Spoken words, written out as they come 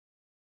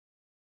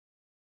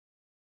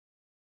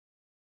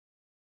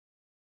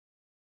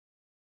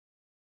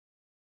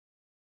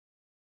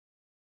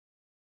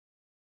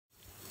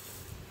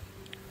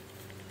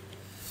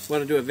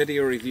Want to do a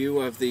video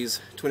review of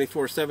these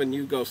 24/7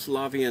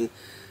 Yugo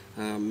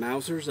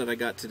Mausers that I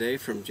got today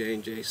from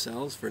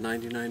J&G-Sales for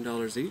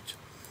 $99 each.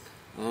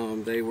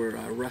 They were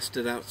a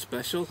rusted out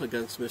special, a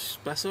Gunsmith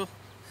Special,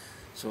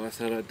 so I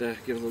thought I'd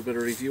give a little bit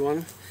of review on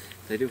them.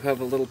 They do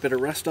have a little bit of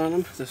rust on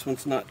them. This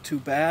one's not too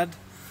bad,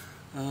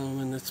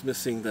 and it's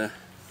missing the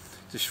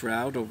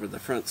shroud over the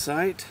front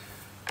sight,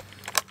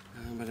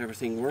 but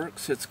everything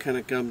works. It's kind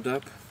of gummed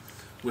up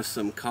with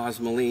some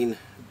cosmoline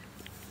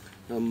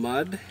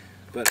mud,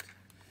 but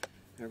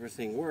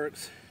everything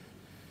works.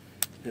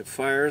 It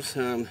fires,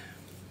 and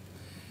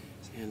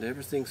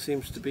everything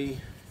seems to be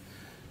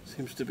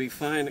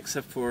fine,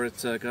 except for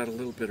it's got a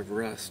little bit of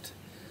rust.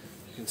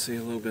 You can see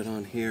a little bit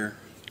on here.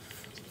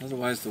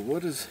 Otherwise, the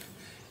wood is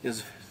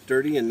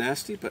dirty and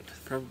nasty, but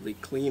probably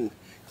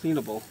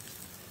cleanable.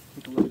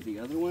 Take a look at the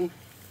other one.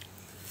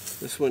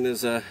 This one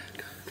is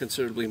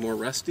considerably more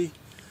rusty,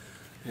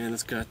 and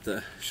it's got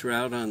the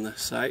shroud on the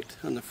sight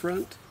on the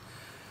front.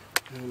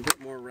 And a bit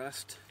more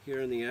rust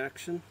here in the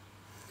action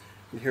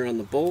and here on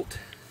the bolt,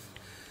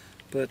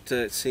 but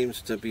it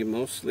seems to be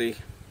mostly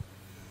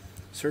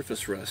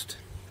surface rust.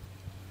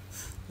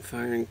 The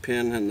firing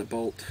pin and the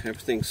bolt,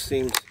 everything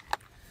seems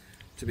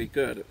to be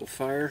good. It will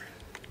fire,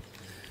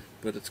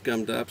 but it's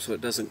gummed up so it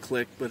doesn't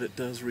click, but it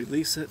does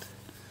release it.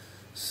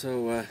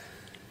 So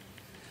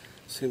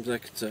seems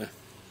like it's a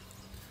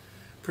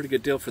pretty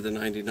good deal for the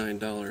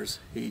 $99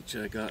 each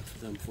I got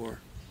them for.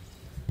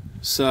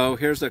 So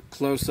here's a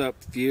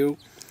close-up view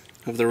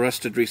of the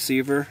rusted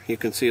receiver. You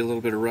can see a little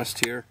bit of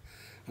rust here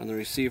on the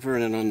receiver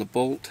and then on the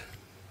bolt.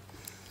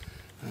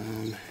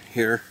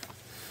 Here,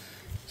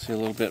 see a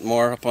little bit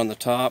more up on the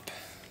top.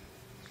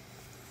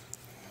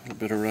 A little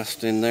bit of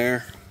rust in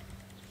there,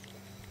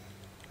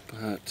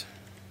 but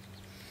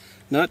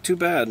not too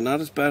bad.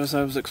 Not as bad as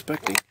I was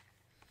expecting.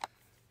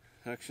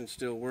 Action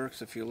still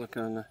works. If you look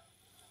on the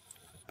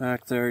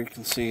back there, you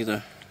can see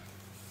that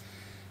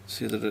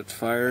it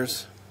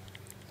fires.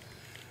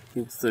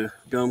 Gets the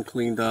gum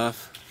cleaned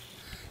off.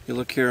 You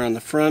look here on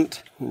the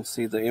front, you can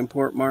see the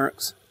import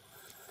marks,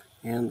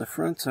 and the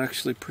front's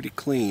actually pretty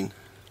clean.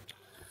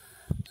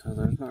 So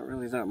there's not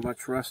really that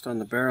much rust on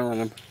the barrel,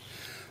 and I'm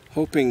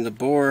hoping the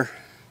bore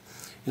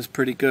is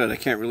pretty good. I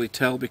can't really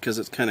tell because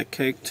it's kind of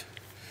caked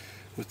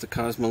with the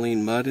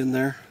cosmoline mud in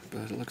there,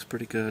 but it looks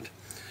pretty good.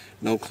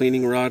 No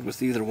cleaning rod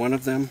with either one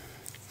of them.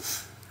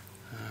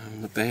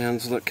 The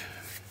bands look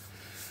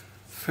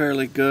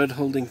fairly good,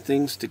 holding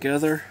things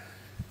together.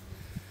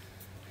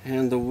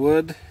 And the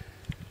wood,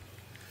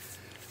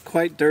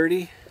 quite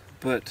dirty,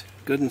 but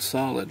good and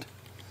solid.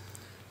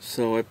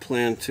 So I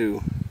plan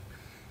to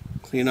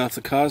clean off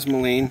the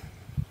cosmoline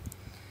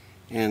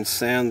and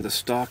sand the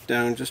stock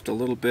down just a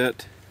little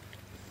bit.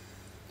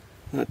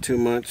 Not too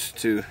much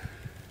to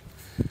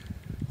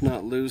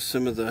not lose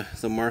some of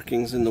the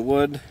markings in the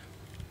wood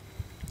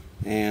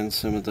and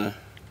some of the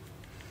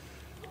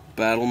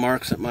battle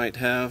marks it might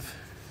have.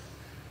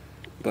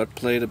 Butt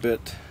plate a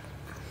bit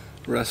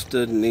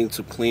rusted and needs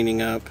some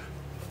cleaning up.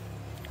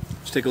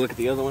 Let's take a look at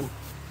the other one.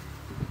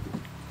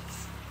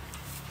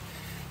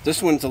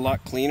 This one's a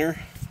lot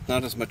cleaner,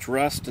 not as much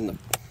rust on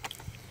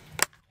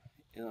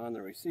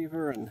the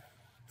receiver and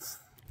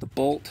the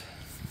bolt.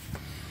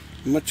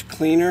 Much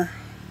cleaner,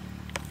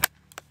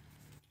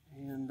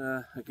 and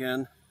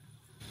again,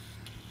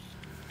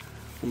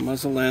 the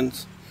muzzle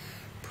end's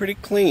pretty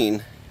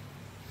clean.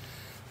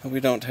 We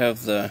don't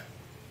have the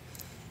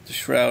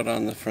shroud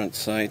on the front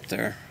sight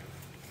there.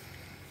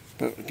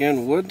 But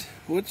again,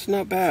 wood's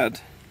not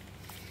bad.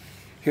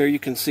 Here you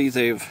can see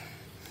they've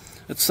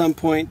at some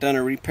point done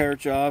a repair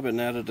job and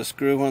added a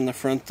screw on the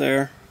front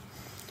there.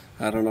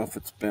 I don't know if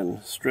it's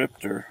been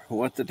stripped or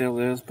what the deal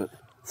is, but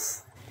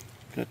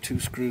got two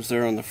screws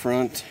there on the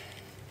front.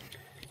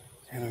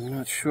 And I'm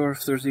not sure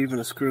if there's even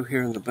a screw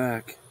here in the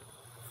back.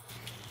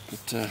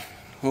 But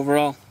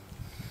overall,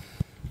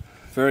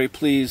 very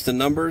pleased. The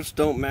numbers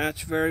don't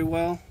match very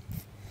well.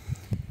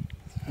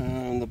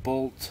 The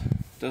bolt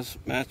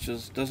doesn't match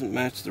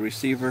the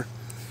receiver.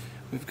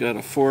 We've got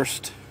a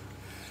forced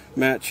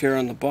match here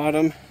on the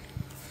bottom,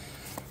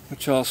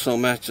 which also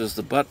matches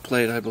the butt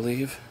plate, I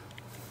believe.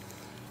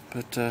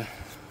 But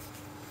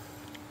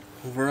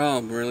overall,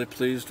 I'm really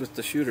pleased with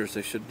the shooters.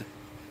 They should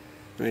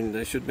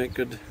make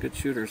good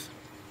shooters.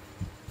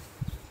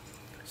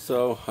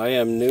 So I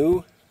am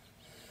new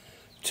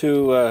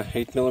to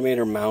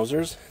 8mm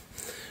Mausers.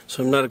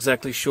 So I'm not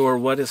exactly sure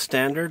what is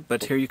standard,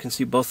 but here you can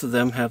see both of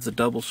them have the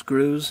double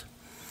screws.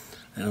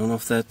 I don't know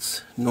if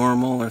that's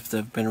normal or if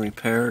they've been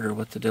repaired or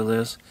what the deal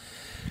is.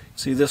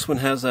 See, this one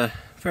has a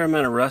fair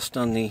amount of rust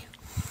on the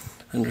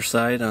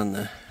underside on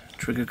the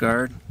trigger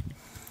guard,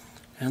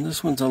 and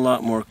this one's a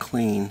lot more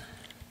clean.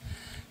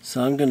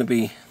 So I'm going to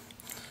be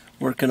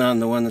working on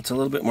the one that's a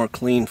little bit more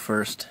clean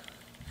first.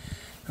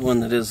 The one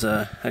that is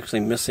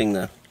actually missing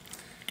the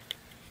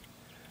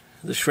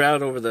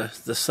shroud over the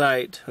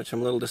sight, which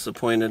I'm a little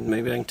disappointed.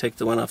 Maybe I can take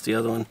the one off the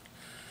other one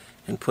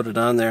and put it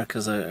on there,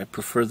 because I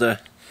prefer the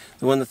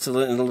one that's in a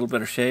little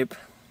better shape.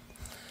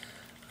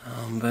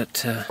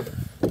 But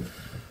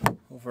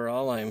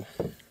overall, I'm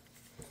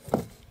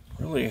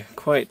Really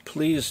quite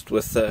pleased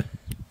with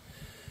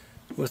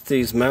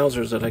these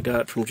Mausers that I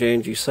got from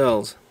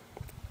J&G-Sales.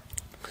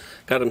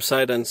 Got them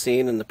sight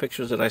unseen, and the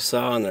pictures that I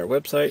saw on their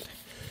website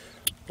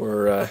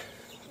were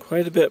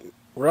quite a bit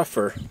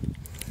rougher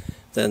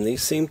than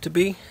these seem to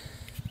be.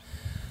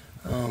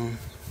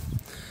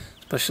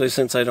 Especially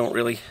since I don't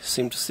really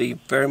seem to see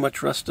very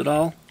much rust at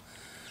all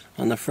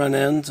on the front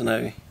ends, and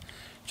I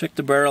checked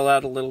the barrel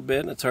out a little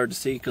bit, and it's hard to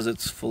see because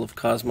it's full of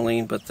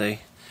cosmoline, but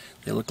they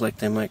look like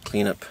they might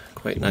clean up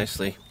quite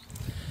nicely.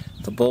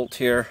 The bolt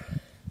here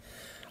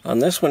on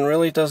this one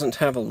really doesn't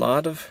have a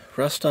lot of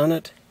rust on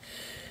it.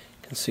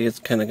 You can see it's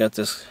kind of got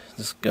this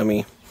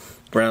gummy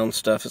brown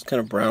stuff. It's kind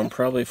of brown,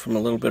 probably from a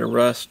little bit of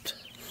rust,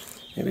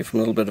 maybe from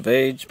a little bit of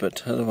age,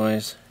 but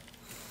otherwise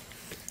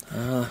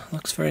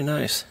looks very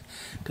nice.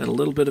 Got a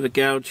little bit of a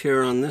gouge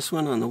here on this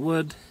one, on the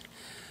wood,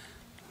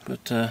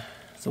 but the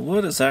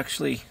wood is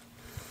actually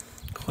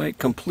quite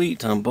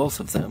complete on both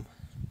of them.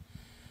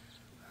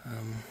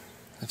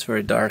 It's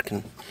very dark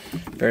and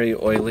very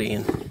oily,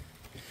 and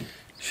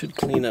should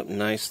clean up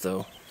nice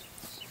though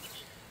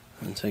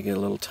once I get a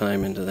little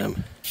time into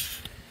them.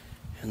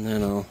 And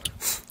then I'll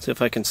see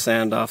if I can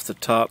sand off the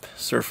top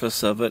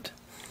surface of it,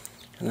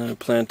 and then I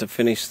plan to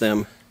finish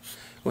them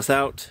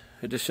without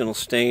additional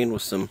stain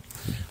with some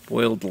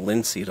boiled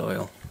linseed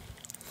oil.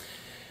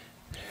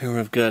 Here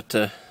we've got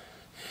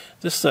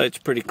this side's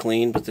pretty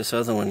clean, but this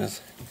other one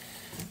has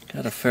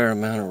got a fair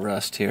amount of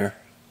rust here.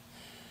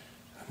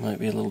 It might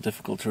be a little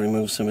difficult to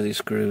remove some of these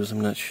screws, I'm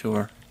not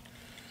sure.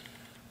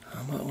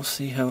 But we'll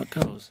see how it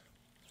goes.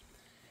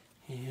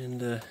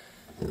 And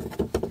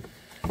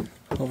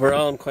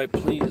overall, I'm quite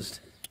pleased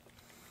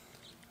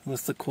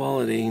with the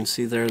quality. You can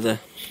see there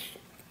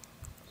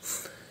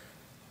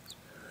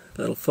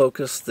that'll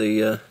focus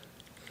the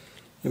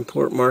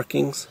import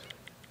markings.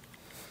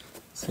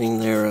 Seeing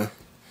there a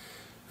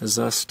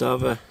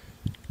Zastava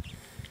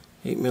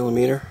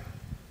 8mm,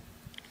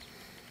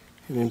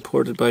 and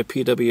imported by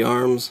PW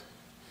Arms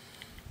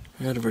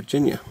out of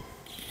Virginia.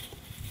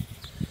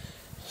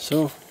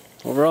 So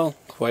overall,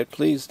 quite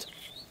pleased.